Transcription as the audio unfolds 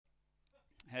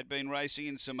Had been racing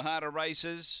in some harder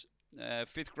races.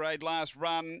 Fifth grade last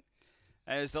run.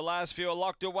 As the last few are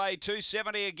locked away,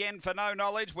 270 again for No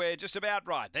Knowledge. We're just about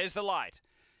right. There's the light.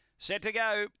 Set to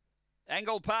go.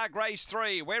 Angle-Park Race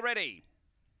 3. We're ready.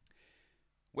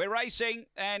 We're racing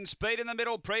and speed in the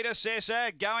middle.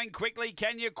 Predecessor going quickly.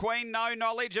 Kenya Queen, No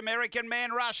Knowledge. American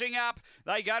Man rushing up.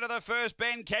 They go to the first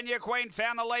bend. Kenya Queen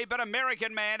found the lead, but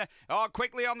American Man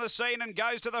quickly on the scene and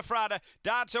goes to the front.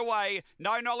 Darts away.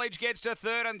 No Knowledge gets to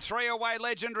third and 3 away.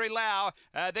 Legendary Lau.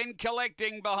 Then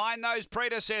collecting behind those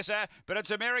Predecessor, but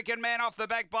it's American Man off the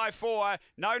back by 4.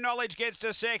 No Knowledge gets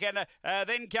to second.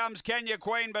 Then comes Kenya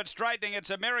Queen, but straightening. It's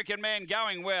American Man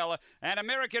going well, and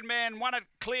American Man won it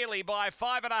clearly by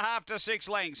 5.5 to 6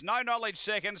 lengths. No Knowledge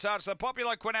second, so it's the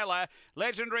popular Quinella,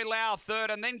 Legendary Lau third,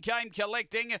 and then came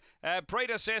collecting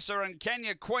Predecessor and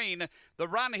Kenya Queen. The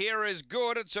run here is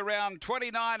good. It's around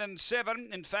 29 and 7.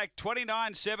 In fact,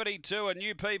 29.72, a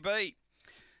new PB.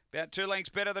 About 2 lengths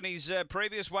better than his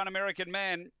previous one, American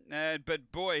Man.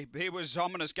 But boy, he was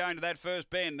ominous going to that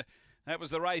first bend. That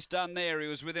was the race done there. He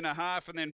was within a half and then